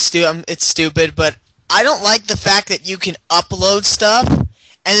 which is it's stupid, but I don't like the fact that you can upload stuff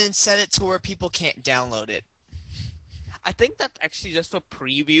and then set it to where people can't download it. I think that's actually just for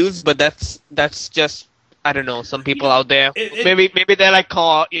previews, but that's just, I don't know, some people out there. Maybe they're like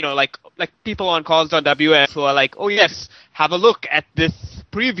people on cause.ws who are like, oh yes, have a look at this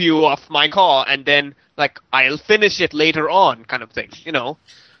preview of my car, and then I'll finish it later on, kind of thing,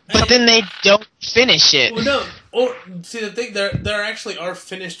 But then they don't finish it. Well, no. Or see, the thing there actually are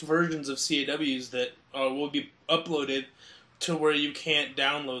finished versions of CAWs that will be uploaded to where you can't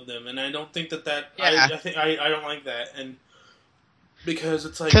download them, and I don't think that. Yeah. I don't like that, and because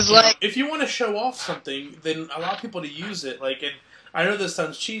it's if you want to show off something, then allow people to use it. And I know this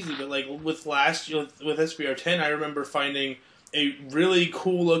sounds cheesy, but with SBR10, I remember finding a really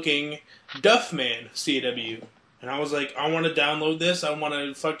cool looking Duffman CAW. And I was like, I want to download this. I want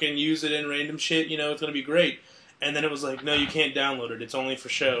to fucking use it in random shit. It's going to be great. And then it was like, no, you can't download it. It's only for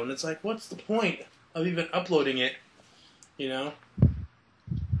show. And it's like, what's the point of even uploading it? Maybe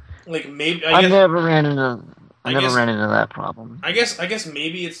I never ran into that problem. I guess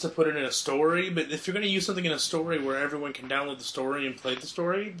maybe it's to put it in a story. But if you're going to use something in a story where everyone can download the story and play the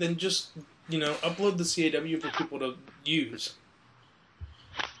story, then just upload the CAW for people to use.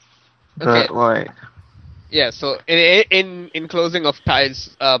 Okay. Yeah, so in closing of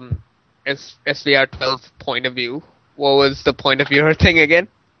Ty's SVR12 point of view, what was the point of your thing again?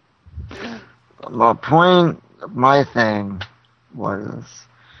 The point of my thing was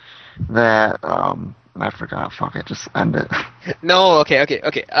that, I forgot, fuck it, just end it. No, okay.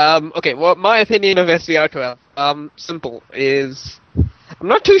 Well, my opinion of SVR12, simple, is I'm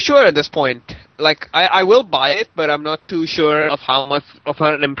not too sure at this point. I will buy it, but I'm not too sure of how much of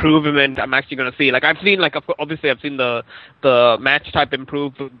an improvement I'm actually going to see. I've seen, obviously I've seen the match type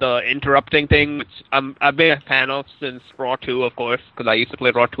improve, the interrupting thing, which I've been a fan of since Raw 2, of course, because I used to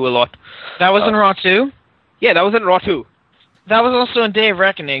play Raw 2 a lot. That was in Raw 2? Yeah, that was in Raw 2. That was also in Day of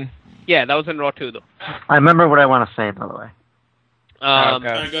Reckoning. Yeah, that was in Raw 2, though. I remember what I want to say, by the way.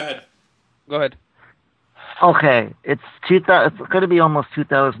 Go Okay, ahead. it's going to be almost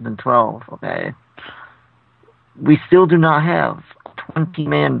 2012, okay? We still do not have a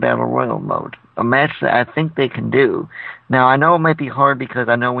 20-man Battle Royal mode, a match that I think they can do. Now, I know it might be hard because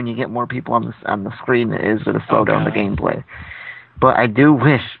I know when you get more people on the screen, it is going to slow down the gameplay. But I do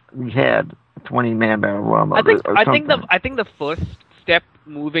wish we had a 20-man Battle Royal mode. I think the first step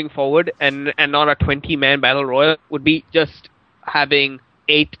moving forward and not a 20-man Battle Royal would be just having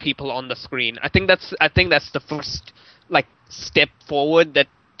 8 people on the screen. I think that's the first step forward that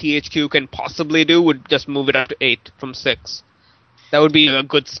THQ can possibly do, would just move it up to 8 from 6. That would be a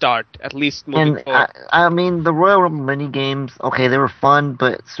good start, at least moving forward. I mean, the Royal Rumble mini games, okay, they were fun,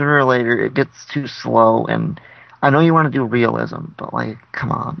 but sooner or later it gets too slow, and I know you want to do realism, but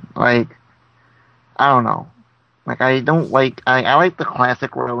come on, I don't know. Like, I don't like... I like the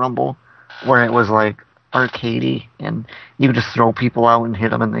classic Royal Rumble, where it was, like, arcadey, and you could just throw people out and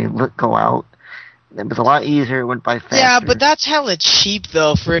hit them, and they go out. It was a lot easier. It went by faster. Yeah, but that's hella cheap,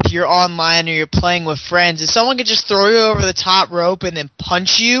 though, for if you're online or you're playing with friends. If someone could just throw you over the top rope and then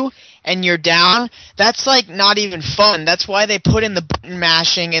punch you, and you're down, that's, like, not even fun. That's why they put in the button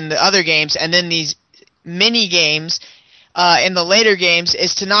mashing in the other games, and then these mini games in the later games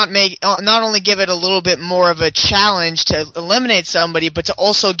is to not only give it a little bit more of a challenge to eliminate somebody, but to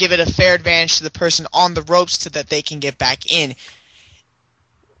also give it a fair advantage to the person on the ropes so that they can get back in.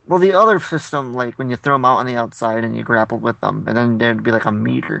 Well, the other system, like when you throw them out on the outside and you grapple with them, and then there'd be like a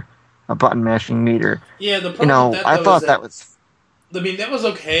meter, a button mashing meter. Yeah, the problem with that, I thought that was... I mean, that was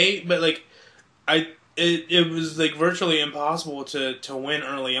okay, but like, it was like virtually impossible to win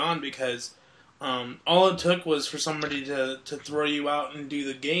early on because all it took was for somebody to throw you out and do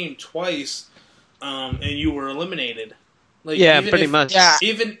the game twice, and you were eliminated. Like, yeah, pretty much. Yeah,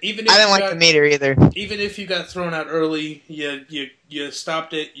 even if I didn't like the meter either. Even if you got thrown out early, you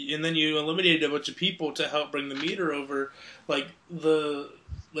stopped it, and then you eliminated a bunch of people to help bring the meter over. Like the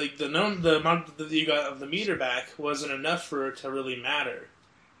amount that you got of the meter back wasn't enough for it to really matter.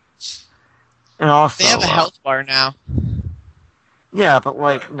 And also, they have a health bar now. Yeah, but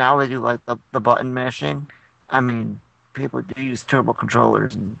like now they do like the button mashing. I mean, people do use turbo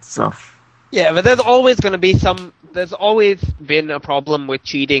controllers and stuff. Yeah, but there's always been a problem with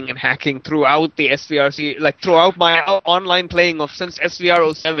cheating and hacking throughout the SVRC, like throughout my online playing of since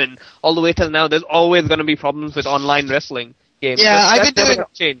SVR07 all the way till now. There's always going to be problems with online wrestling games. Yeah, I've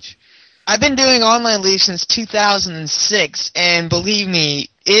been doing online leagues since 2006, and believe me,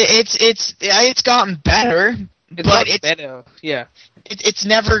 it's gotten better. It's better. Yeah. It's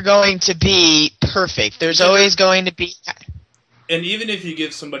never going to be perfect. There's always going to be. And even if you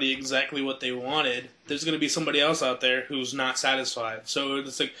give somebody exactly what they wanted, there's going to be somebody else out there who's not satisfied. So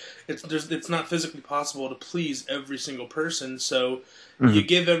it's like it's not physically possible to please every single person. So you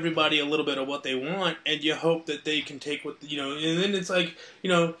give everybody a little bit of what they want, and you hope that they can take what And then it's like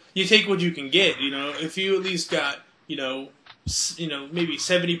you take what you can get. If you at least got maybe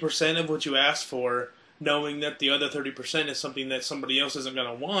 70% of what you asked for, knowing that the other 30% is something that somebody else isn't going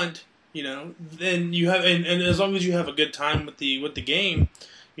to want. Then you have, and as long as you have a good time with the game,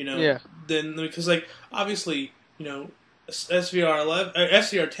 yeah. Then because like obviously,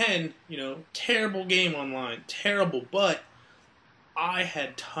 SVR10, terrible game online, terrible, but I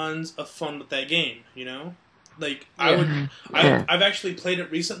had tons of fun with that game, like I've actually played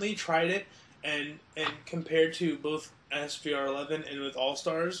it recently, tried it, and compared to both SVR11 and with All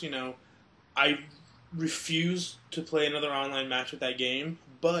Stars, I refuse to play another online match with that game.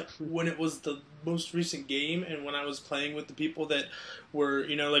 But when it was the most recent game, and when I was playing with the people that were,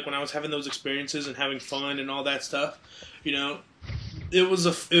 like when I was having those experiences and having fun and all that stuff, it was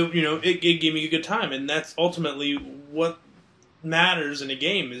it gave me a good time, and that's ultimately what matters in a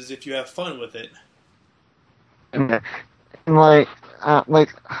game is if you have fun with it. And like I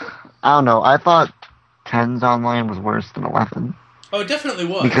don't know. I thought 10's online was worse than 11. Oh, it definitely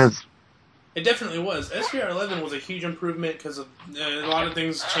was. Because it definitely was. SVR11 was a huge improvement because of a lot of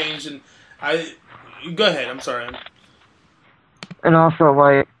things changed, and go ahead. I'm sorry. And also,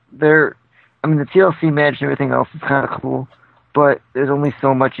 like, the TLC match and everything else is kind of cool, but there's only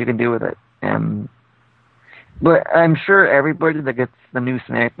so much you can do with it. But I'm sure everybody that gets the new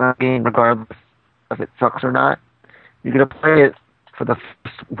SmackDown game, regardless if it sucks or not, you're gonna play it for the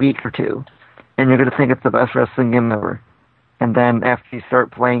first week or two, and you're gonna think it's the best wrestling game ever. And then after you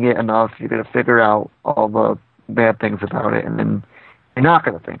start playing it enough, you're going to figure out all the bad things about it, and then you're not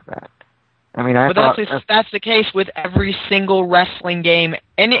going to think that. I mean, that's the case with every single wrestling game.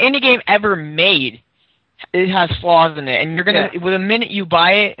 Any game ever made, it has flaws in it. And you're going to, with the minute you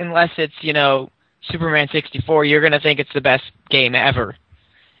buy it, unless it's, Superman 64, you're going to think it's the best game ever.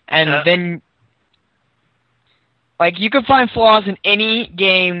 And then, like, you can find flaws in any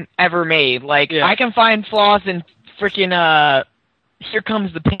game ever made. Like, I can find flaws in freaking Here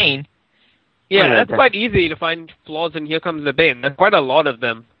Comes the Pain. Yeah, that's quite easy to find flaws in Here Comes the Pain. There's quite a lot of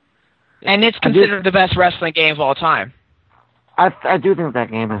them. And it's considered the best wrestling game of all time. I do think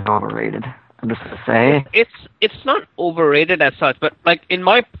that game is overrated. I'm just gonna say it's not overrated as such, but like in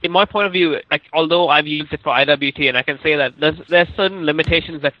my point of view, like although I've used it for IWT, and I can say that there's certain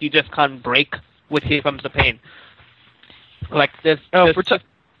limitations that you just can't break with Here Comes the Pain. Like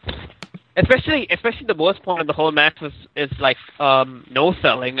especially the worst part of the whole match is like no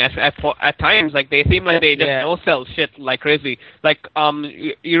selling at times. Like they seem like they just no sell shit like crazy. Like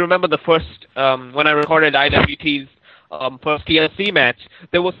you remember the first when I recorded IWT's for a TLC match,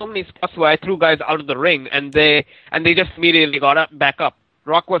 there were so many spots where I threw guys out of the ring, and they just immediately back up.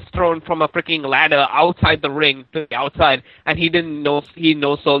 Rock was thrown from a freaking ladder outside the ring to the outside, and he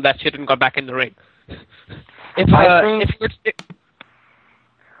no-sold that shit and got back in the ring. If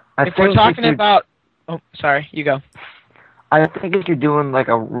we're talking about... Oh, sorry, you go. I think if you're doing like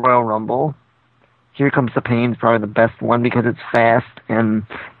a Royal Rumble, Here Comes the Pain is probably the best one because it's fast and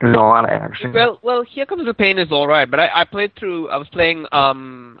there's a lot of action. Well, Here Comes the Pain is alright, but I was playing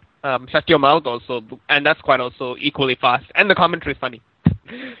Shut Your Mouth also, and that's quite also equally fast, and the commentary is funny.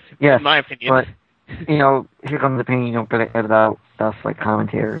 Yes, in my opinion. But, Here Comes the Pain, you don't gotta edit out stuff like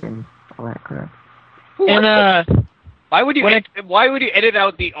commentary and all that crap. And, why would you edit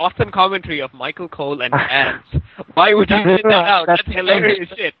out the awesome commentary of Michael Cole and Ants? Why would you edit that out? That's hilarious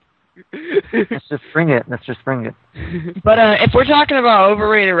shit. Let's just bring it. But if we're talking about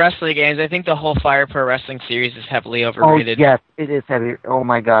overrated wrestling games, I think the whole Fire Pro Wrestling series is heavily overrated. Oh, yes, it is heavy. Oh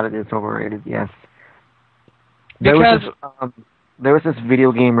my god, it is overrated, yes. There was this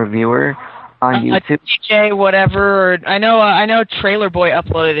video game reviewer on YouTube. DJ whatever, I know Trailer Boy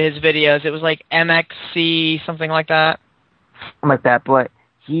uploaded his videos. It was like MXC, something like that. Something like that, but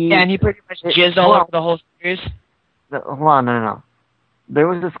and he pretty much jizzed all over the whole series. Hold on, no. There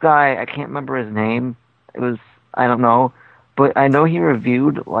was this guy, I can't remember his name. I don't know, but I know he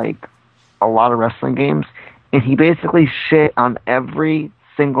reviewed like a lot of wrestling games, and he basically shit on every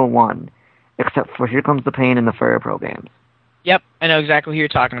single one, except for Here Comes the Pain and the Fire Pro games. Yep, I know exactly who you're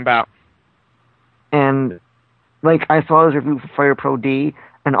talking about. And, like, I saw his review for Fire Pro D,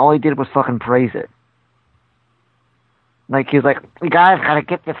 and all he did was fucking praise it. Like, he was like, you guys gotta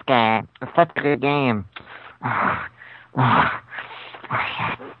get this game. It's such a good game.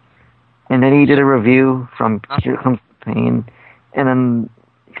 And then he did a review from Here Comes the Pain, and then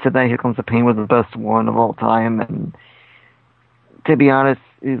he said that Here Comes the Pain was the best one of all time, and to be honest,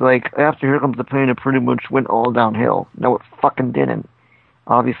 he's like, after Here Comes the Pain, it pretty much went all downhill. No, it fucking didn't.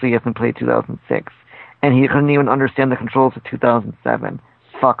 Obviously, he hasn't played 2006. And he couldn't even understand the controls of 2007.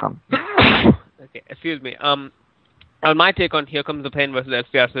 Fuck him. Okay, excuse me. My take on Here Comes the Pain versus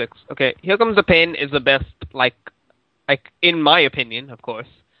SPR6. Okay, Here Comes the Pain is the best, like in my opinion, of course,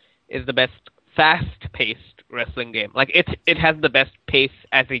 is the best fast-paced wrestling game. Like, it has the best pace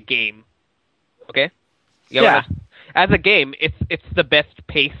as a game. Okay? Yeah. As a game, it's the best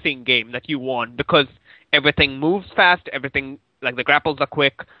pacing game that you want because everything moves fast, everything, like the grapples are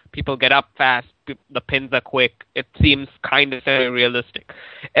quick, people get up fast, the pins are quick. It seems kind of very realistic.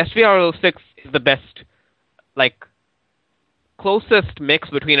 SPR06 is the best, like, closest mix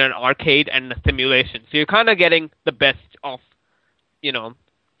between an arcade and a simulation. So you're kind of getting the best of, the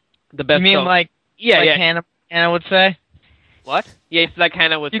best. You mean of, like Hannah would say? What? Yes, like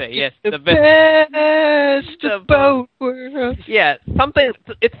Hannah would say. Yes, the best of both worlds. Yeah, something.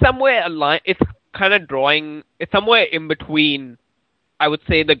 It's somewhere aligned. It's kind of drawing. It's somewhere in between. I would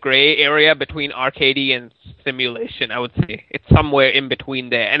say the gray area between arcade and simulation. I would say it's somewhere in between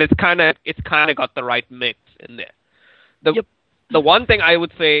there, and it's kind of got the right mix in there. The one thing I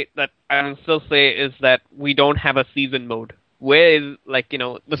would say that I will still say is that we don't have a season mode. Where is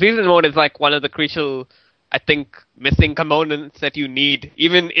the season mode is like one of the crucial, I think, missing components that you need,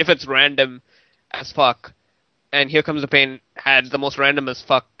 even if it's random as fuck. And Here Comes the Pain had the most random as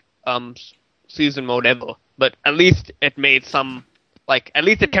fuck season mode ever. But at least it made at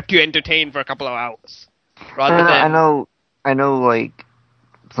least it kept you entertained for a couple of hours. I know, like,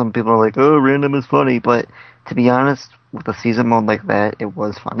 some people are like, oh, random is funny, but to be honest, with a season mode like that, it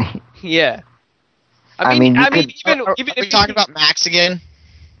was funny. Yeah. Are we talking about Max again?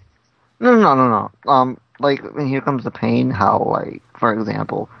 No. Like, in Here Comes the Pain, how, like, for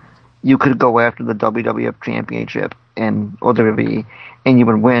example, you could go after the WWF Championship or WWE, and you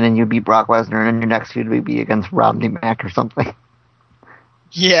would win, and you'd beat Brock Lesnar, and your next feud would be against Rodney Mack or something.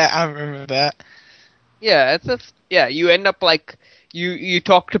 Yeah, I remember that. Yeah, you end up like you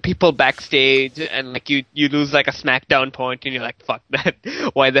talk to people backstage and like you lose like a SmackDown point and you're like, fuck that,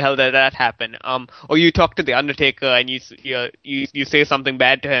 why the hell did that happen? Or you talk to the Undertaker and you say something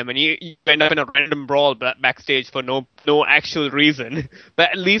bad to him and you end up in a random brawl backstage for no actual reason.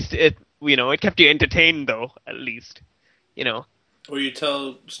 But at least it kept you entertained though, at least. Or you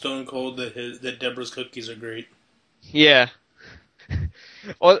tell Stone Cold that Deborah's cookies are great. Yeah.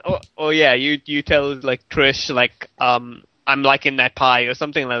 or yeah, you tell like Trish like I'm liking that pie or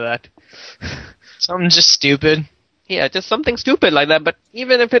something like that. Something just stupid. Yeah, just something stupid like that. But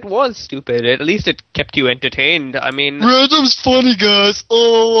even if it was stupid, at least it kept you entertained. I mean, random's funny, guys.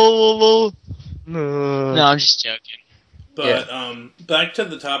 Oh. No, I'm just joking. But back to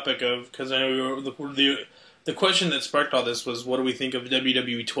the topic of, because I know the question that sparked all this was, what do we think of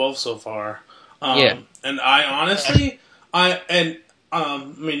WWE12 so far? Yeah. And I honestly, I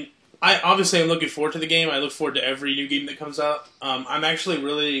obviously am looking forward to the game. I look forward to every new game that comes out. I'm actually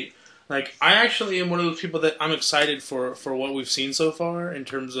really, like, I actually am one of those people that I'm excited for what we've seen so far in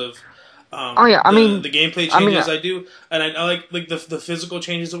terms of the gameplay changes. I do, and I like the physical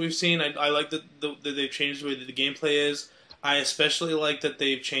changes that we've seen. I like that they've changed the way that the gameplay is. I especially like that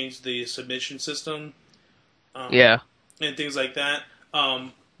they've changed the submission system. And things like that.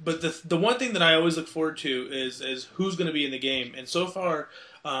 But the one thing that I always look forward to is who's going to be in the game. And so far,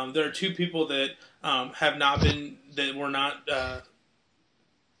 there are two people that were not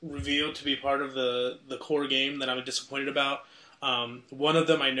revealed to be part of the core game that I'm disappointed about. One of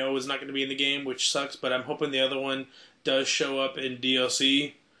them I know is not going to be in the game, which sucks, but I'm hoping the other one does show up in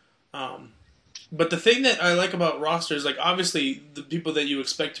DLC. But the thing that I like about rosters, like, obviously the people that you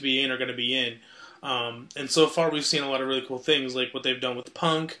expect to be in are going to be in. And so far we've seen a lot of really cool things, like what they've done with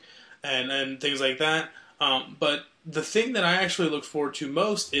Punk and things like that. But the thing that I actually look forward to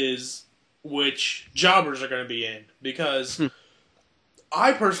most is which jobbers are going to be in. Because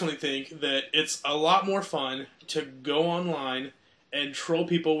I personally think that it's a lot more fun to go online and troll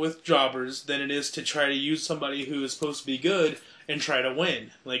people with jobbers than it is to try to use somebody who is supposed to be good and try to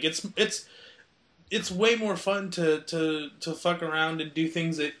win. Like, it's way more fun to fuck around and do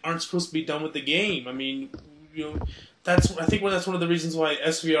things that aren't supposed to be done with the game. I mean, I think that's one of the reasons why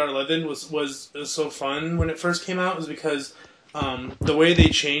SVR 11 was so fun when it first came out, is because the way they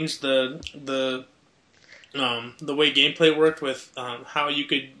changed the way gameplay worked with how you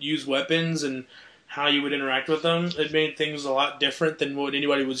could use weapons and how you would interact with them. It made things a lot different than what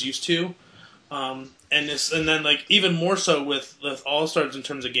anybody was used to. And then, like, even more so with All-Stars in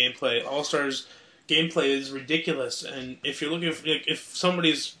terms of gameplay. All-Stars gameplay is ridiculous, and if you're looking if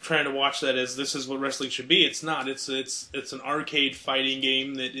somebody's trying to watch that as this is what wrestling should be, it's not. It's an arcade fighting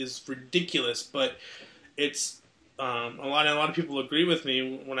game that is ridiculous, but it's a lot of people agree with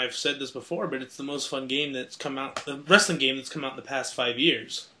me when I've said this before, but it's the most fun game that's come out, the wrestling game that's come out in the past 5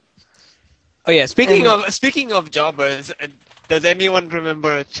 years. Oh yeah, speaking of jobbers, does anyone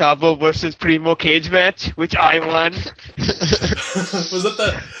remember Chavo versus Primo cage match, which I won?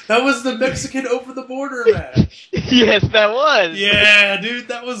 That was the Mexican over the border match? Yes, that was. Yeah, dude,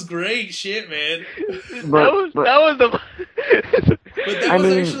 that was great shit, man. But that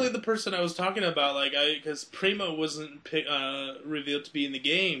was actually the person I was talking about, like, because Primo wasn't revealed to be in the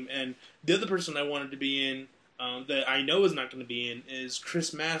game, and the other person I wanted to be in that I know is not going to be in is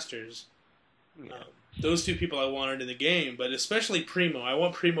Chris Masters. Those two people I wanted in the game, but especially Primo. I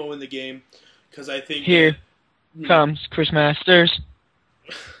want Primo in the game because I think here comes Chris Masters.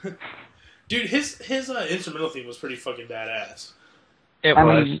 Dude, his instrumental theme was pretty fucking badass. It I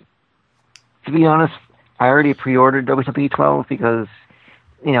was. mean, to be honest, I already pre-ordered WWE12 because,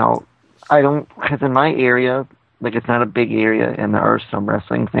 because in my area, like, it's not a big area, and there are some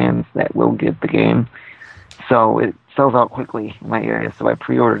wrestling fans that will get the game. So it sells out quickly in my area, so I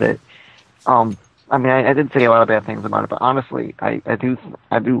pre-ordered it. I mean, I did say a lot of bad things about it, but honestly, I do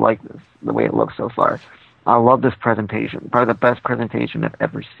like this, the way it looks so far. I love this presentation. Probably the best presentation I've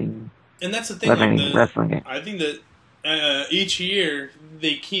ever seen. And that's the thing, wrestling game. I think that each year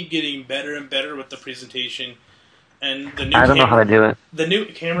they keep getting better and better with the presentation. And the new I don't know how to do it. The new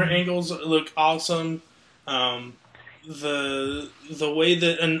camera angles look awesome. The way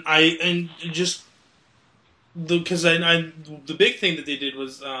that the big thing that they did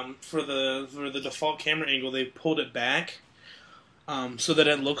was for the default camera angle, they pulled it back so that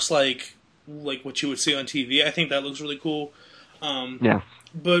it looks like what you would see on TV. I think that looks really cool. Yeah.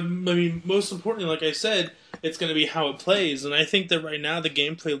 But I mean, most importantly, like I said, it's going to be how it plays, and I think that right now the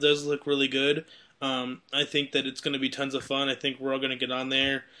gameplay does look really good. I think that it's going to be tons of fun. I think we're all going to get on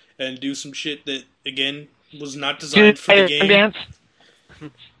there and do some shit that, again, was not designed for the game. Dance.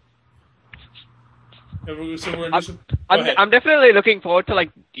 I'm definitely looking forward to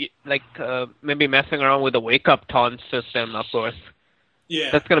maybe messing around with the wake up taunt system, of course. Yeah,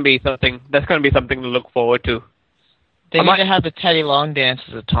 that's gonna be something to look forward to. They need to have the Teddy Long dance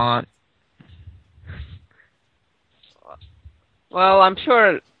as a taunt. Well, I'm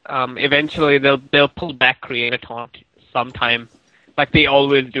sure eventually they'll pull back create a taunt sometime, like they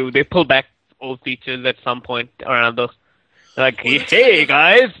always do. They pull back old features at some point or another. Like, hey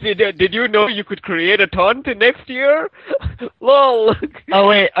guys, did you know you could create a taunt next year? Lol. Oh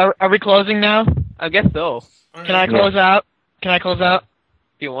wait, are we closing now? I guess so. Can I close out?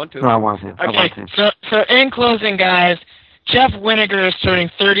 If you want to. No, I want to. Okay, I want to. So in closing, guys, Jeff Winnegar is turning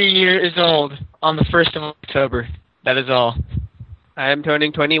 30 years old on the 1st of October. That is all. I am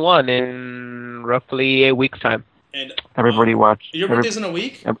turning 21 in in roughly a week's time. And Everybody watch. your birthday's in a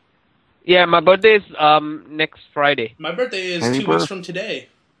week? Yeah, my birthday is next Friday. My birthday is Happy 2 weeks from today.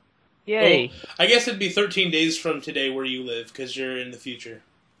 Yay! Well, I guess it'd be 13 days from today where you live, because you're in the future.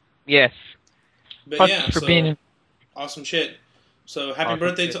 Yes. But Fuck yeah, for so being in- awesome shit. So happy Awesome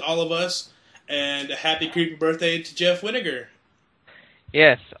birthday shit. to all of us, and a happy creepy birthday to Jeff Winniger.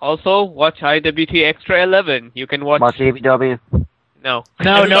 Yes. Also, watch IWT Extra 11. You can watch. Watch ABW. No. No,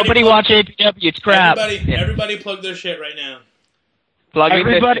 Everybody nobody plug- watch APW. It's crap. Everybody plug their shit right now. Plug in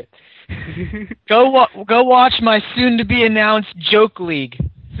Everybody- this. Go watch my soon-to-be announced Joke League.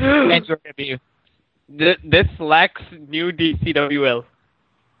 NJW. This lacks new DCWL.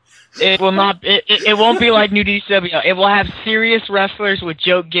 It will not. It won't be like new DCW. It will have serious wrestlers with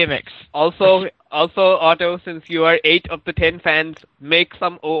joke gimmicks. Also, Otto, since you are 8 of the 10 fans, make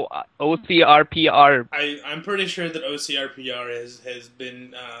some OCRPR. I'm pretty sure that OCRPR has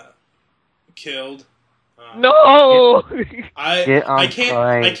been killed. No! Get on I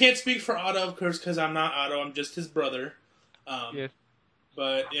side. can't speak for Otto, of course, because I'm not Otto. I'm just his brother. Yes.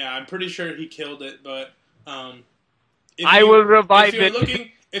 But yeah, I'm pretty sure he killed it. But I will revive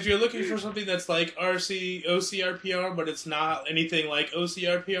it. If you're looking for something that's like OCRPR, but it's not anything like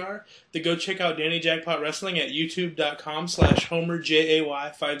OCRPR, then go check out Danny Jackpot Wrestling at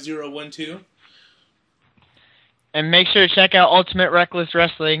youtube.com/HomerJay5012. And make sure to check out Ultimate Reckless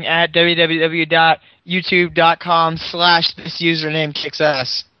Wrestling at www.youtube.com/this username kicks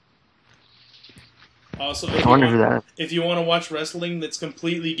ass. Also, I wonder who that is. if you want to watch wrestling that's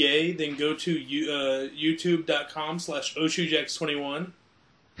completely gay, then go to youtube.com/OshuJax21.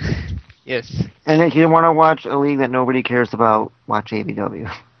 Yes. And if you want to watch a league that nobody cares about, watch ABW.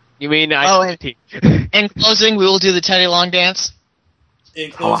 You mean Oh, IWT? In closing, we will do the Teddy Long dance.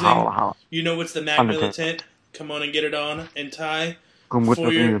 In Holla, closing, holla, holla. you know it's the Mac Undertaker. Militant. Come on and get it on. And Ty, Come with for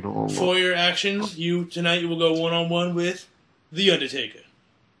the your, needle. for your actions, tonight you will go one-on-one with The Undertaker.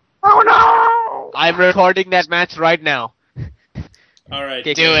 Oh no! I'm recording that match right now. All right.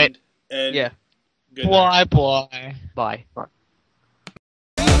 Do it. And Yeah. good night. Boy. Bye. Bye.